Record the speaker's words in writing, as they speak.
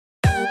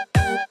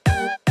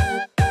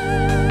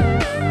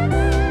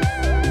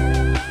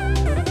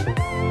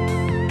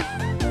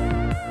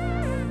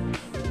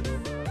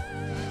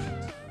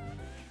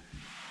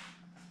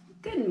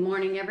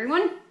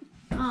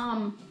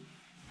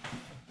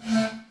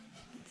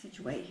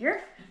away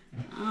here.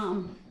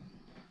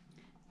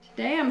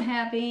 Today I'm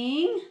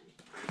having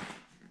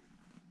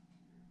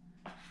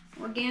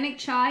organic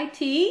chai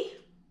tea.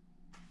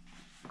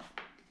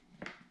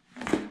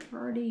 I've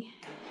already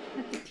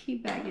had the tea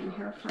bag in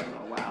here for a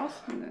little while, so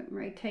I'm getting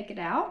ready to take it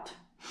out.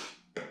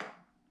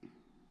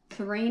 It's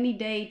a rainy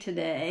day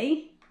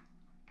today.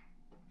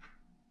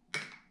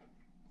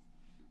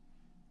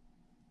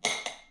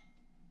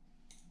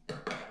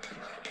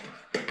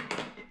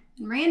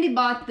 Randy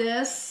bought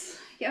this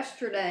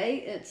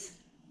yesterday. It's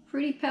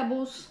Fruity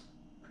Pebbles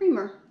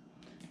Creamer.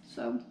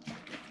 So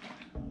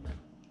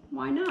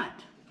why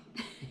not?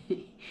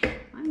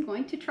 I'm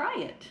going to try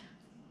it.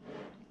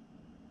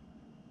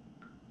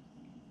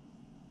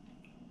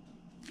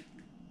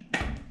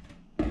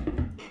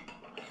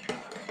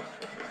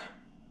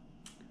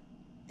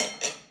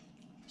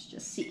 Let's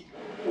just see.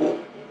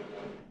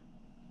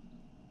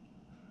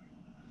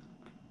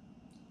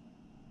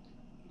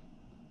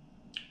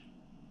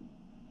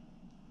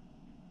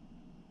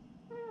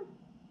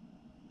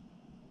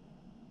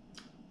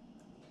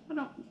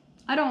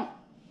 I don't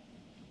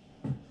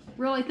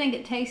really think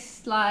it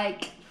tastes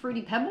like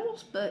Fruity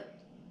Pebbles, but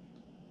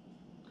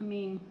I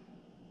mean,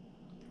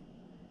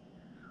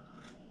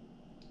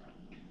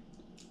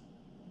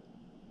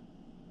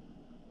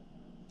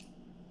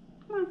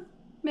 well,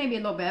 maybe a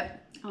little bit.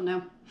 I don't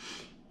know.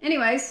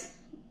 Anyways,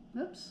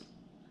 oops,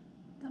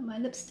 got my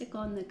lipstick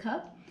on the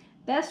cup.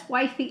 Best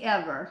wifey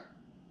ever.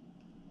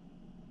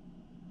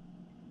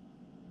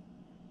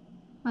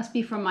 Must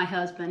be from my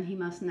husband. He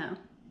must know.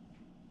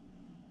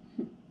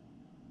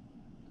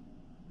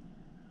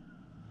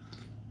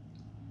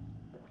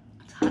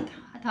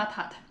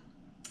 Hot.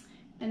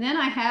 And then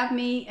I have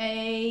me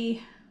I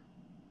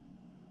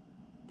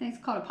think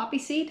it's called a poppy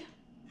seed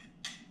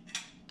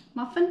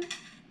muffin to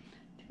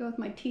go with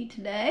my tea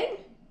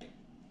today.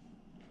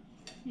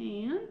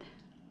 And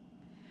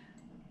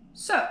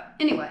so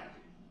anyway,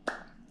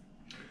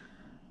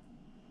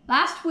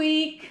 last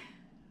week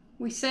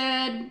we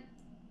said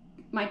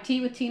my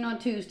Tea with Tina on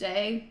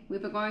Tuesday we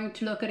were going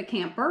to look at a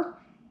camper,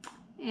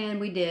 and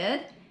we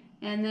did,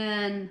 and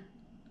then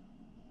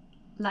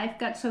life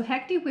got so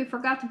hectic we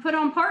forgot to put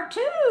on part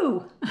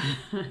 2.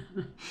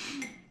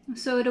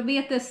 So it'll be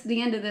at the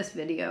end of this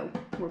video.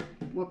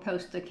 We'll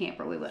post the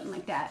camper we went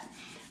like that.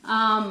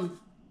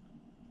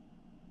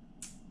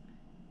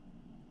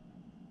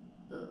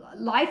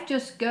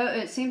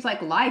 It seems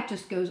like life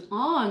just goes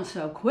on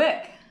so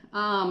quick.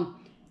 I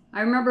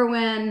remember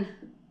when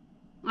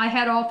I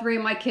had all 3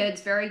 of my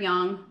kids very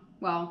young.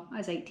 Well, I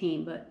was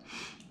 18, but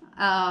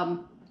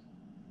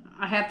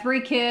I have 3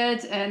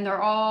 kids, and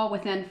they're all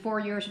within 4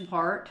 years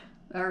apart.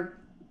 Or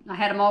I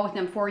had them all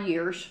within 4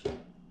 years.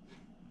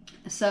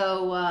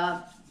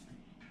 So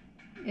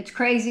it's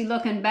crazy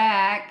looking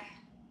back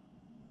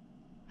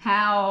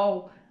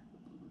how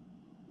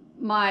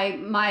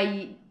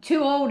my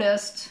 2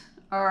 oldest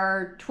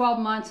are 12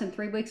 months and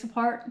 3 weeks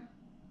apart.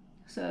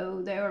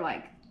 So they were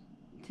like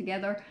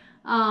together.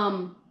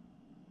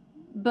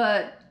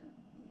 But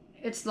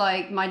it's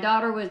like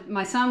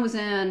my son was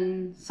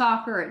in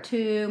soccer at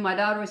 2, my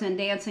daughter was in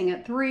dancing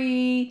at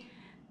 3,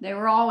 they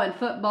were all in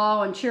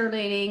football and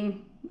cheerleading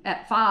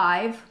at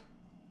 5.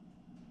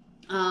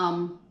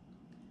 I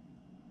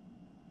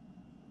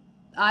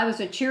was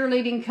a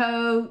cheerleading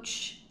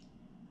coach,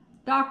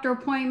 doctor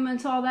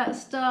appointments, all that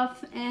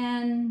stuff,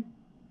 and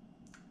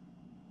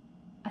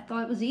I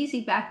thought it was easy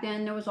back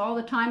then. There was all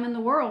the time in the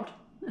world.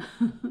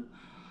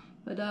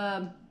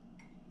 But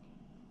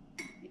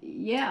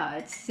yeah,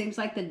 it seems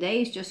like the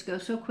days just go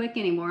so quick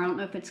anymore. I don't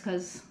know if it's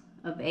because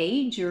of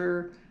age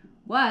or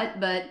what,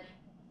 but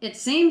it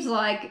seems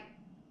like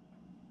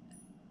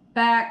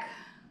back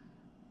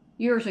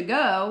years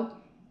ago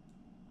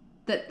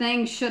that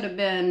things should have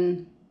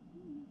been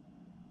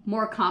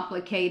more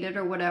complicated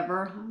or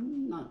whatever.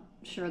 I'm not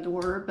sure of the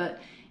word,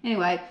 but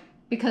anyway,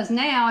 because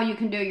now you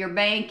can do your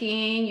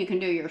banking, you can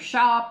do your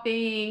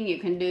shopping, you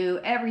can do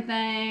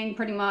everything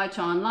pretty much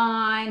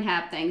online,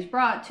 have things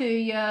brought to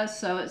you.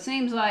 So it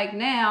seems like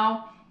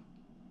now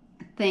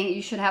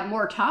you should have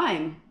more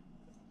time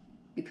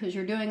because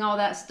you're doing all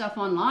that stuff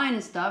online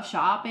and stuff,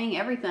 shopping,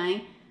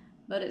 everything.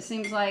 But it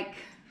seems like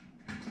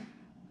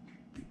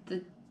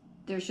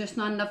there's just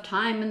not enough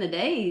time in the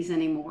days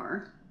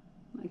anymore,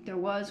 like there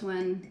was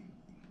when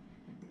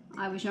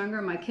I was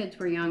younger, my kids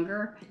were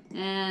younger,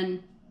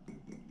 and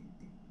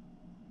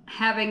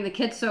having the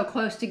kids so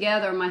close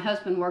together, my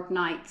husband worked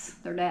nights,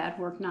 their dad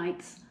worked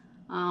nights.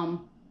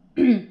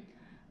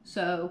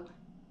 So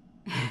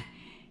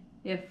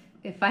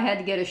if I had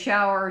to get a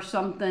shower or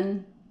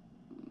something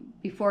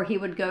before he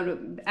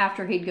would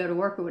after he'd go to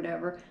work or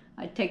whatever,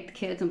 I'd take the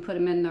kids and put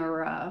them in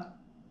their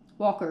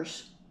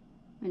walkers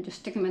and just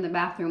stick them in the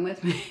bathroom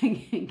with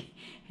me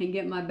and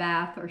get my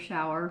bath or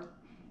shower.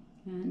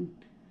 And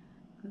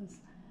because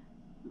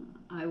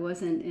I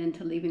wasn't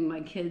into leaving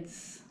my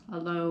kids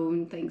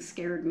alone, things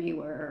scared me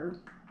where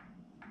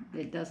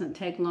it doesn't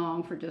take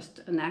long for just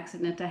an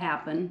accident to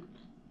happen.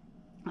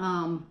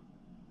 But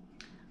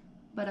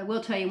I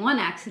will tell you one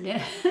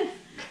accident.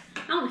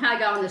 don't know how I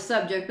got on this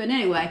subject, but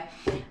anyway,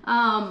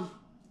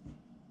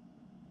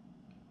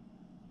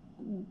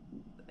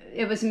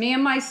 it was me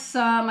and my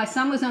son. My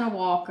son was in a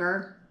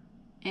walker,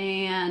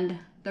 and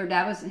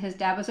his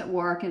dad was at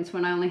work, and it's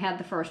when I only had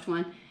the first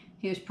one.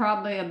 He was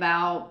probably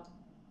about,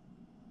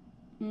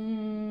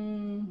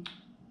 I'm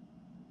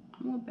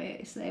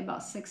gonna say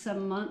about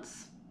 6-7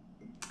 months.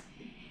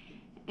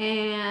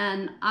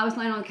 And I was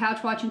laying on the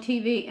couch watching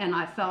TV, and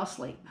I fell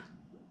asleep.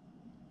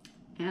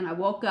 And I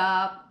woke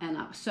up, and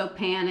I was so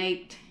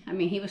panicked. I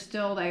mean, he was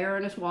still there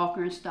in his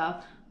walker and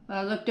stuff. But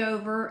I looked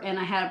over, and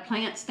I had a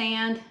plant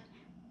stand,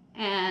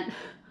 and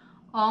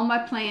all my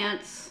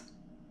plants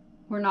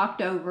were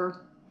knocked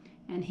over,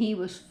 and he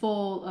was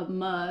full of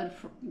mud,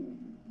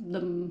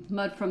 the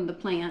mud from the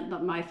plant,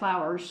 my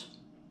flowers.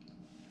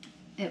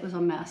 It was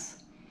a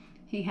mess.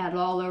 He had it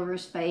all over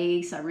his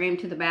face. I ran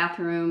to the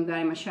bathroom, got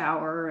him a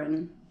shower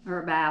or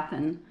a bath,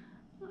 and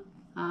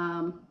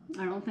I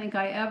don't think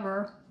I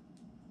ever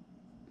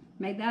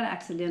made that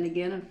accident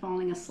again of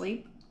falling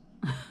asleep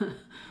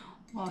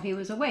while he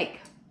was awake.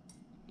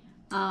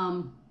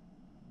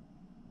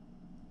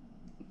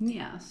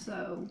 Yeah,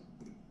 so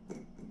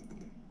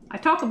I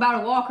talk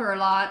about a walker a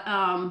lot.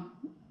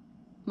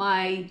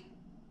 My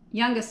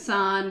youngest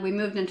son, we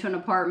moved into an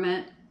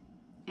apartment,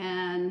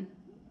 and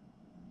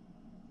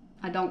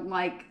I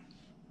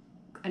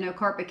know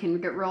carpet can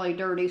get really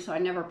dirty, so I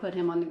never put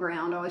him on the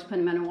ground. I always put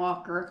him in a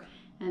walker.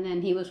 And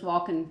then he was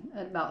walking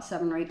at about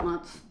 7 or 8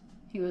 months.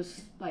 He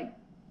was like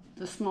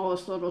the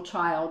smallest little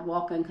child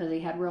walking because he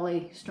had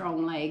really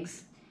strong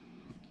legs.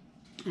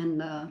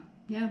 And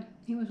yeah,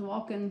 he was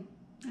walking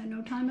at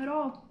no time at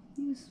all.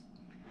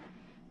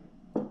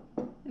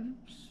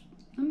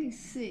 Let me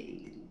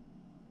see.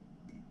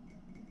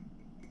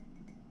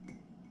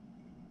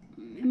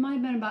 It might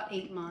have been about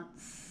 8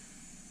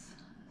 months.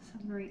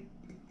 7 or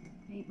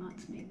 8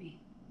 months maybe.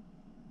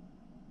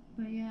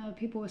 But yeah,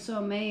 people were so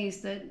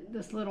amazed that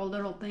this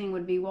little thing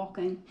would be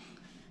walking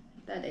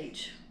at that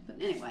age.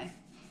 But anyway,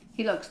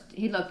 he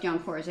looked young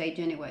for his age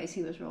anyways.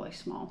 He was really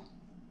small.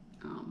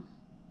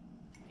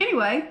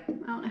 Anyway,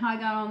 I don't know how I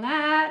got on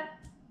that.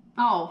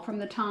 Oh, from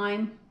the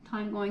time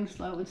going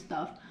slow and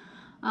stuff.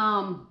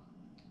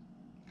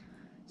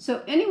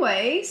 So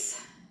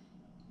anyways,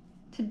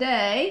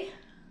 today,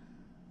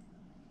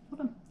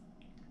 hold on.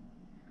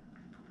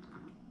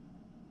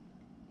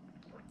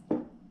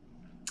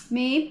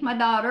 Me, my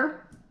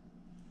daughter,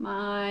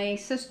 my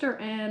sister,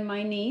 and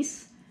my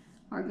niece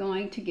are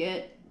going to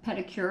get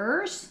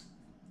pedicures.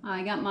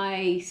 I got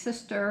my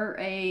sister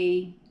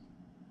a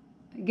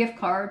gift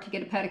card to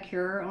get a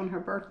pedicure on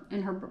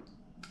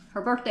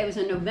her birthday was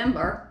in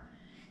November,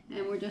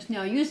 and we're just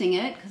now using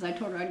it because I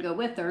told her I'd go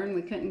with her, and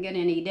we couldn't get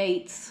any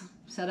dates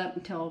set up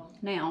until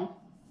now,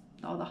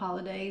 all the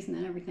holidays and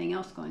then everything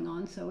else going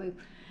on. So we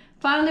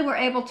finally were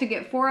able to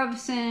get 4 of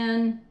us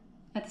in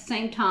at the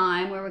same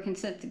time where we can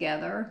sit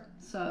together.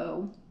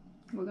 So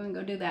we're going to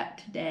go do that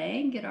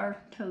today and get our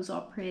toes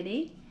all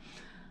pretty.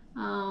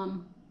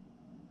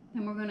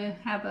 And we're going to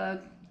have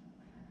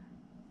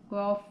we're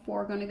all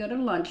 4 going to go to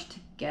lunch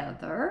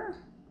together.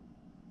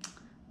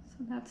 So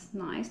that's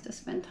nice to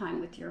spend time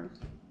with your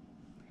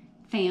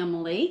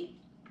family.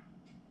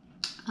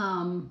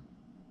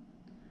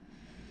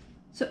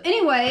 So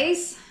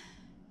anyways,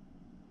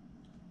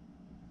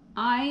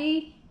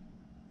 I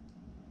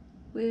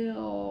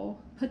will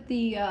put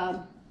the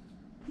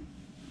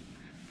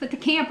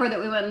camper that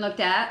we went and looked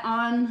at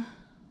on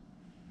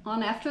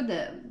after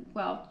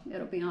well,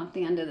 it'll be on at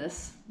the end of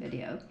this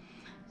video,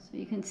 so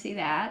you can see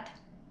that.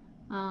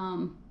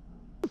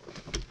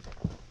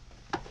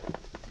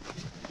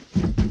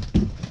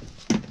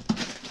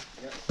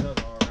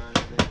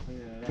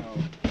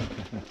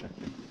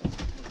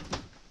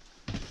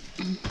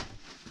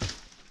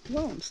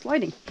 Whoa, I'm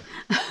sliding.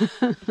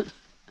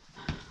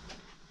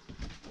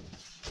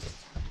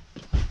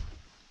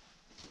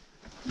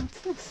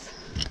 What's this?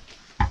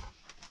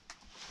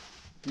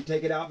 You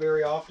take it out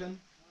very often?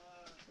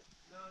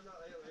 No,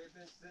 it's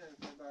been sitting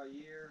for about a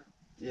year.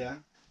 Yeah.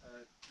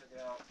 Took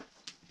it out.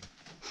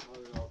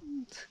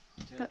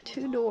 It's got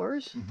 2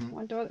 doors.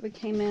 One door that we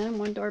came in, and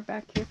one door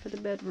back here for the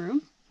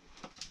bedroom.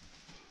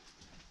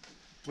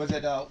 Was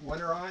it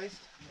winterized?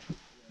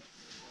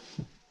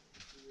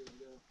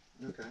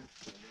 Okay.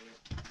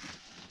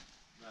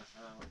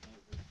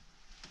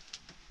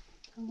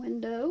 A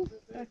window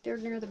back there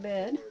near the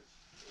bed.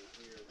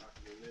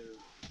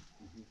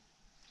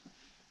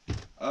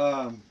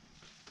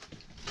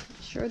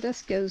 Sure,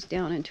 this goes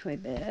down into a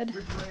bed.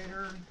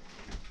 Refrigerator.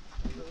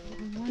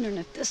 I'm wondering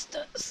if this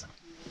does.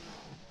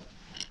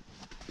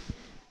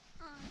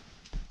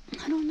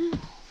 I don't know.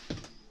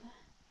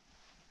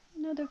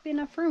 No, there'd be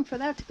enough room for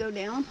that to go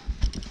down.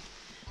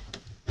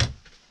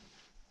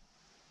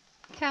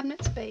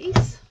 Cabinet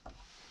space.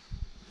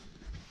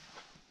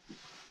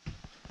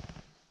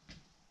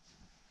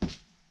 A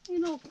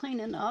little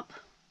cleaning up.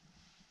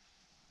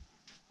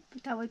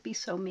 But that would be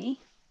so me.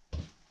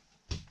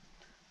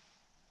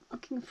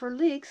 Looking for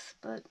leaks,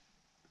 but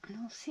I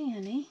don't see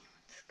any.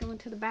 Let's go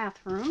into the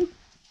bathroom.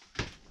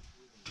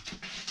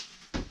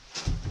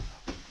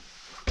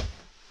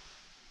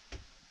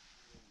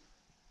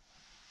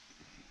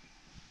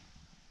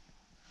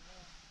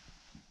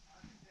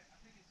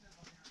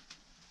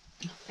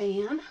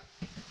 fan.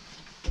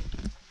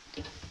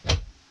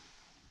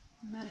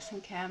 Medicine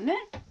cabinet.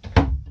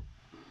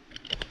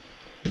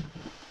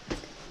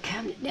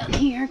 Cabinet down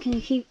here. Can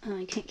you keep? Oh,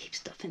 you can't keep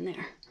stuff in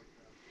there.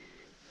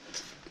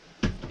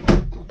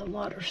 All the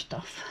water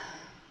stuff.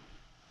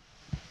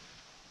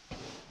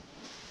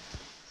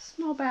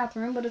 Small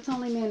bathroom, but it's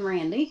only me and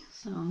Randy,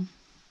 so.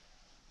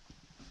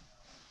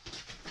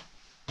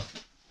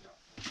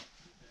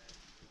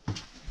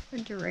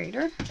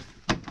 Refrigerator.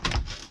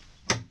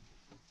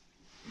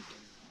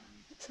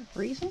 It's a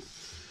freezer.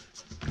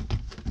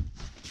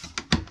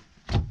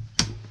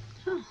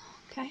 Oh,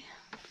 okay.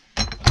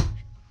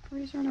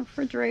 Freezer and a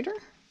refrigerator.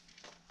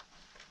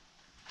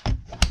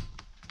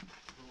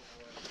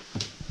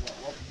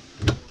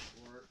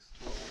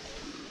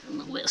 A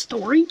little bit of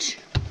storage.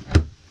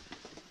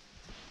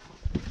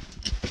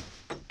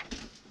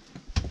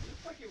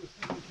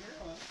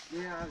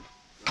 Yeah,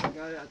 I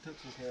got it. I took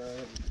some care of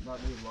it. About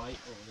new light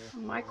over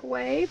there. A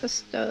microwave, a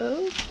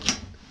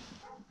stove,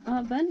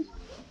 oven.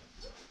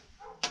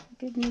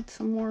 Could need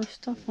some more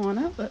stuff on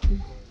it, but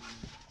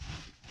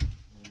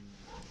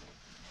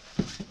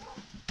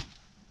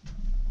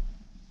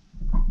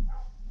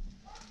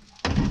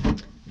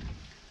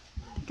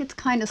I think it's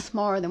kind of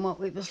smaller than what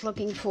we was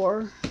looking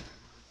for.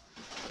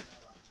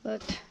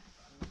 But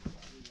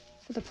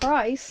for the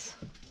price,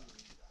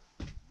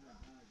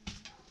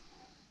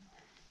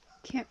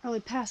 can't really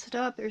pass it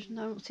up. I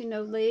don't see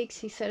no leaks.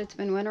 He said it's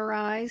been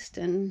winterized,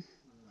 and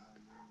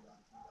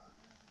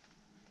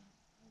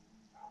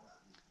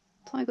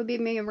it's only gonna be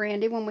me and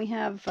Randy when we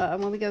have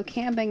when we go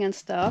camping and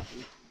stuff.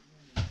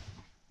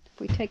 If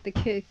we take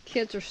the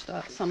kids or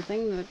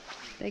something that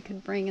they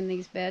could bring in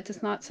these beds.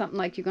 It's not something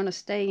like you're gonna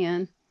stay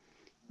in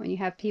when you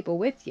have people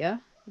with you.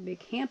 You'll be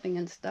camping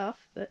and stuff,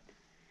 but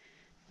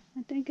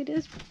I think it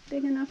is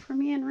big enough for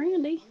me and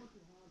Randy.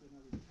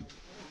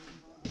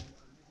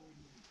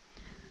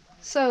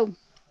 So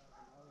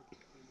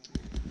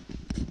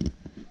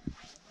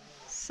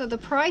the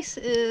price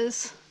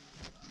is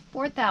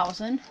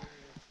 $4,000,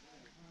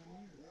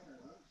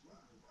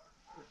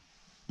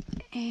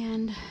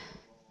 and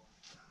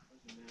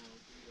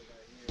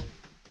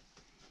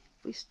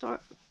we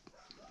start.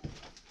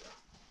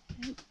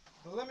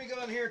 Well, let me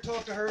go in here and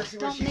talk to her. See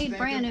what Don't she's need thinking.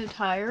 brand new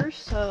tires,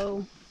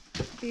 so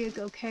be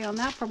okay on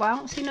that for a while. I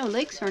don't see no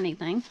leaks or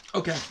anything.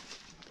 Okay.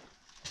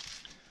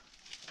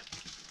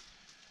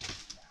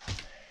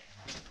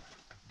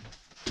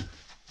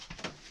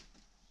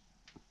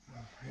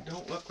 It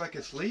don't look like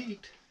it's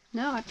leaked.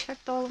 No, I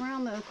checked all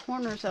around the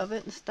corners of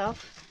it and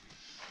stuff.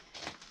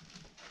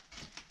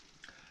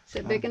 Is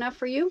it big enough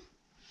for you?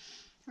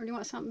 Or do you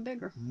want something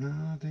bigger? No,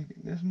 I think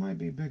this might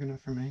be big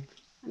enough for me.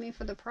 I mean,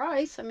 for the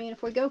price, I mean,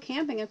 if we go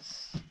camping,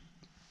 it's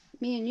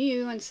me and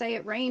you, and say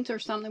it rains or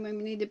something, we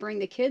need to bring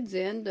the kids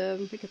in,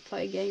 we could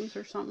play games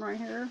or something right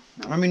here.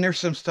 No. I mean, there's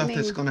some stuff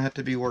that's mean- going to have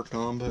to be worked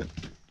on, but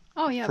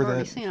Oh, yeah, I've for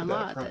already that- seen a for that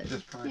lot. pri- But,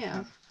 this price,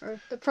 yeah,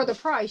 for the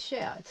price,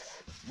 yeah.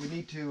 we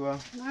need to. I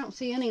don't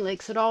see any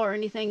leaks at all or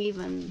anything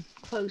even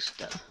close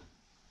to.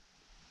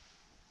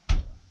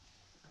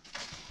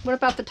 What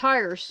about the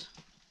tires?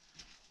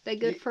 They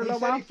good for a little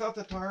He said while? he thought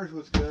the tires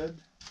was good.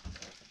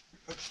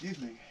 Excuse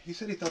me. He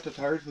said he thought the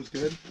tires was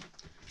good.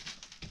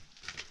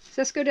 Does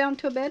this go down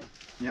to a bed?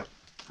 Yep.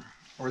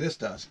 Or this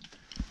does.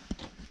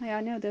 Yeah,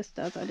 I know this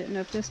does. I didn't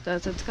know if this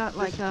does. It's got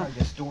like a Probably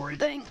just storage.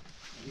 thing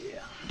Yeah.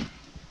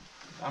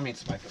 I mean,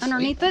 somebody could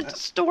underneath sleep on it.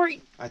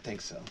 Story. I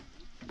think so.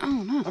 I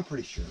don't know. I'm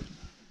pretty sure.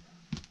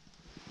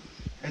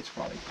 It's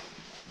probably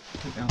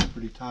put down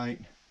pretty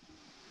tight,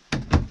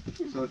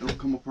 so it don't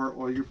come apart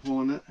while you're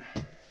pulling it.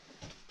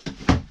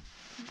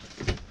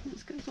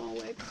 This goes all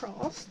the way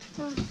across.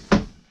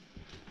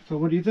 So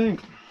what do you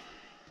think?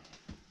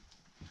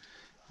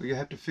 We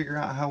have to figure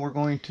out how we're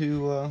going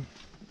to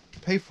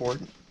pay for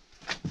it,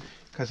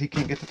 because he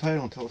can't get the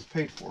title until it's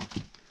paid for.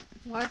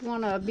 Well, I'd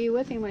want to be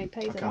with him when he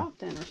pays it Okay. off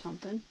then or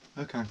something.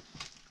 Okay.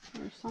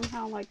 Or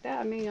somehow like that.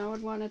 I mean, I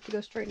would want it to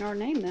go straight in our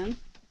name then.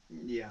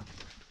 Yeah.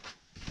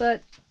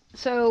 But,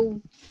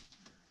 so,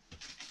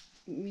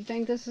 you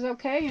think this is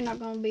okay? You're not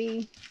going to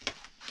be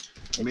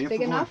it's I mean, if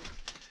big we're gonna- enough?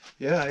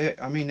 Yeah,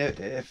 I mean,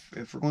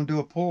 if we're going to do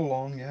a pull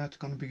along, yeah, it's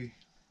going to be.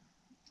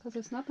 Because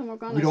it's nothing we're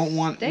going We don't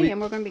want- to stay we- in.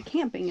 We're going to be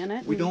camping in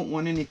it. We and- don't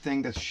want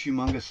anything that's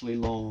humongously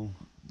long,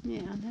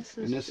 Yeah, this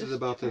is and this is just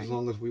about as right.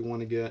 long as we want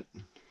to get.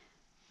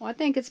 Well, I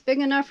think it's big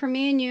enough for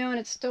me and you, and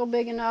it's still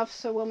big enough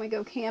so when we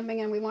go camping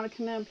and we want to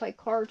come in and play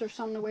cards or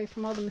something away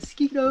from all the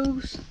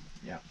mosquitoes,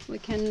 Yeah. we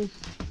can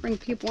bring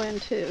people in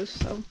too.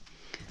 So,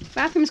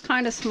 bathroom's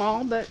kind of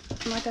small, but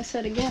like I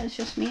said again, it's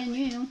just me and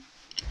you.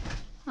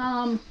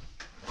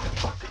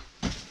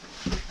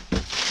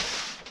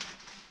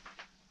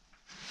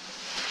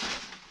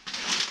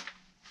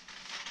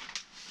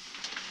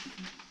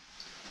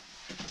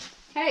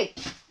 Hey,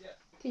 Yeah.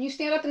 can you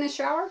stand up in the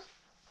shower?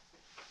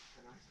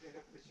 Can I stand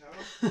up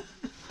in the shower?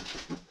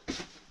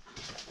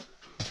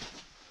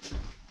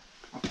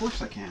 Of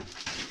course I can.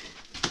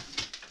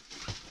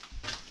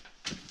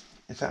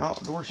 It's an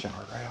outdoor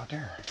shower right out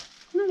there.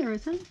 No, there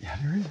isn't. Yeah,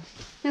 there is.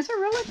 Is there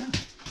really?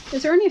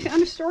 Is there any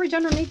under storage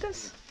underneath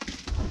this?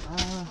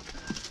 I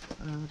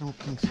don't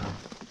think so.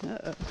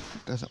 Uh-oh.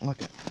 Doesn't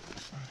look it.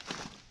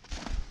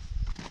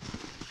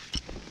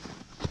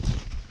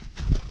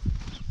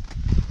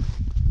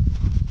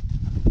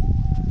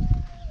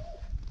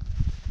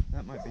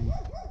 That might be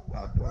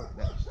outdoor.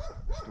 That's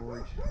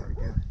storage right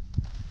here.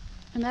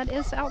 And that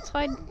is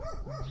outside.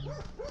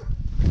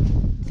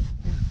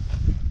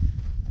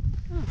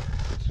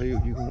 So you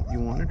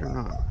want it or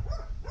not?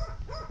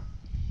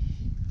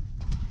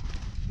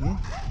 Hmm?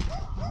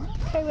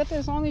 Okay with it,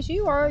 as long as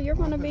you are, you're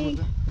going to be.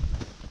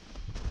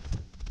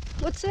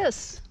 What's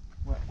this?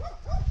 What?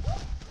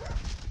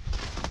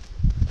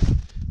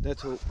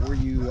 That's where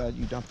you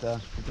dump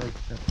the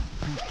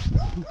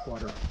poop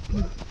water.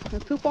 The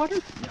poop water?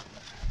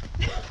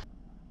 Yeah.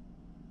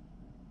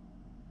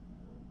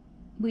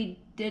 We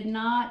did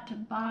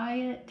not buy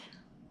it.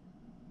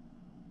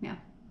 Yeah,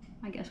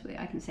 I guess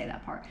I can say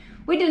that part.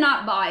 We did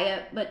not buy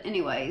it, but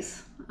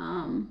anyways,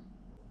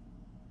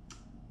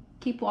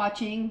 keep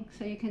watching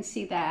so you can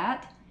see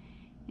that.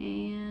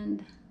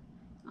 And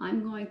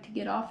I'm going to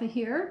get off of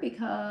here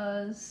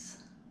because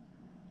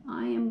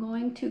I am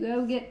going to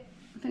go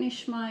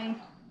finish my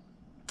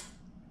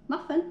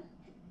muffin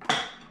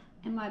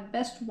and my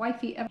best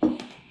wifey ever,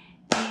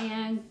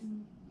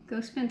 and go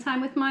spend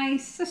time with my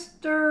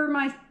sister,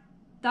 my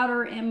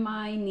daughter, and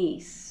my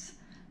niece.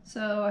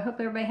 So I hope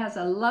everybody has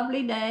a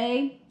lovely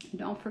day.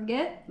 Don't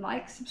forget,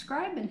 like,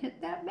 subscribe, and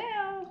hit that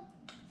bell.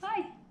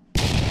 Bye.